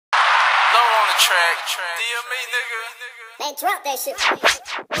track. DME, nigga. Man, drop that shit.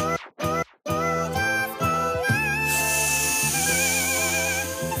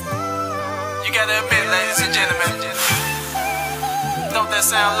 You gotta admit, ladies and gentlemen, don't that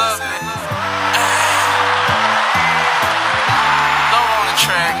sound lovely? Low on the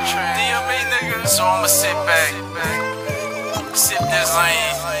track. DME, nigga. So I'ma sit back, sip this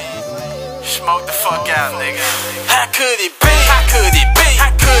lane, smoke the fuck out, nigga. How could it be? How could it be?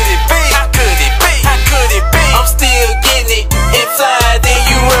 How could it be? How could it be? How could it be? I'm still getting it inside than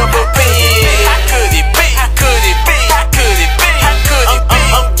you ever been. How could it be? How could it be? How could it be? How could it be?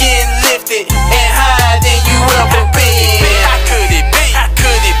 I'm getting lifted and higher than you ever been. How could it be? How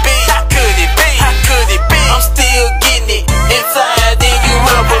could it be? How could it be? How could it be? I'm still getting it inside than you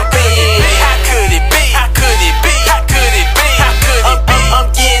ever been. How could it be? How could it be? How could it be? How could it be? I'm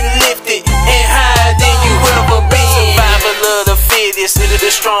getting lifted and higher than you ever been. Survival of the fittest, the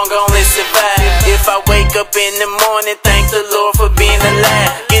strong only survive. If I wake up in the morning, thank the Lord for being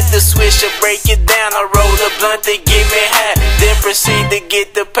alive. Get the switch to break it down, I roll a blunt to get me high, then proceed to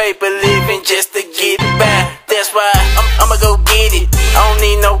get the paper, living just to get by. That's why I'ma go get it, I don't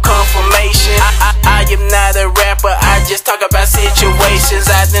need no confirmation. I am not a rapper, I just talk about situations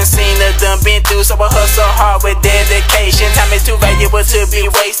I done seen or done been through, so I hustle hard with dedication. Time is too valuable to be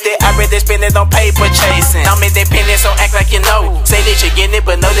wasted, I rather spend it on paper chasing. I'm independent, so act like you know. Say that you're getting it,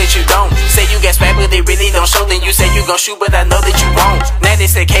 but know that you don't. Say you got swag, but they really don't show. Then you say you gon' shoot, but I know that you won't. Now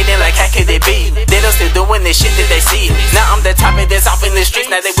they say Kaden, like how could it be? They don't still doing this shit that they see. Now I'm the topic that's off in the streets.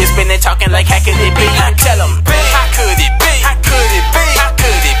 Now they whispering and talking like how could it be? I tell them, how could it be? How could it be? How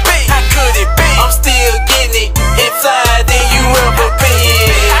could it be? How could it be? I'm still getting it inside than you ever been.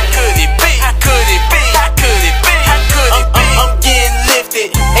 How could it be? How could it be? How could it be? How could it be? I'm getting lifted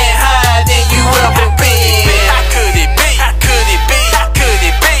and higher than you ever been. How could it be? How could it be? How could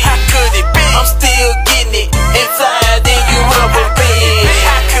it be? How could it be? I'm still getting it inside than you ever been.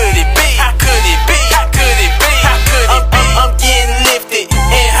 How could it be? How could it be? How could it be? How could it be? I'm getting lifted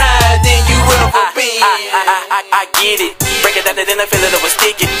and higher than you ever been. I get it. Break it down and then I feel it over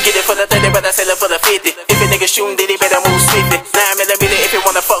sticky. Get it for the 30, but I sell it for the 50. If a nigga shooting, then he better move swiftly. 9mm if you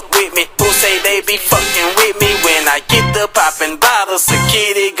wanna fuck with me. Who say they be fucking with me? When I get the poppin' bottles, a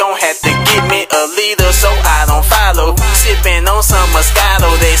kitty gon' have to give me a leader so I don't follow. Sippin' on some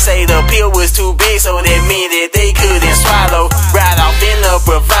Moscato, they say the pill was too big, so that mean that they couldn't swallow. Ride off in a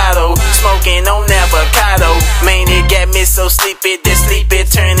bravado, smoking on avocado. Man, it got me so sleepy, that sleepy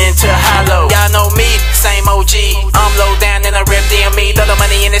turn into hollow. Y'all know me, same OG. I'm low down and I rep DME. Throw the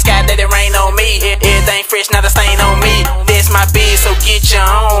money in the sky, let it rain on me. Everything fresh, not a stain on me. That's my biz, so get your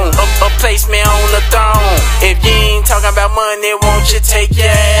own. Place me on the throne. If you ain't talking about money, won't you take your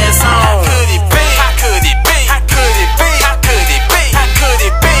ass home? How could it be? How could it be? How could it be? How could it be? How could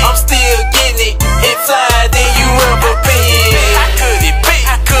it be? I'm still getting it inside than you ever been. How could it be?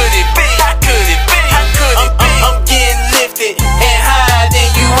 How could it be? How could it be? How could it be? I'm getting lifted and higher than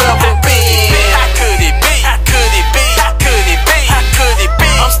you ever been. How could it be? How could it be? How could it be? How could it be?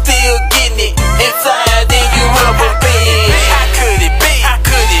 I'm still getting it inside than you ever been. How could it be? How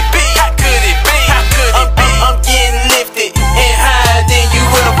could it be? How could it be? How could it be? I'm getting lifted and higher than you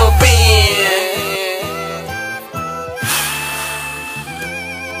ever been.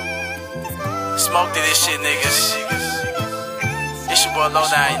 Smoke to this shit, niggas. It's your boy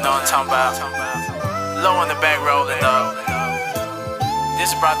LoDown, you know what I'm talking about. Low on the back rolling up.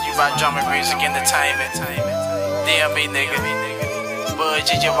 This is brought to you by Drummer Music Entertainment. DME, nigga. Bud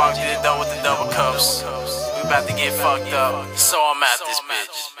just walked through the door with the double cups. We about to get fucked up, so I'm out this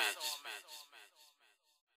bitch.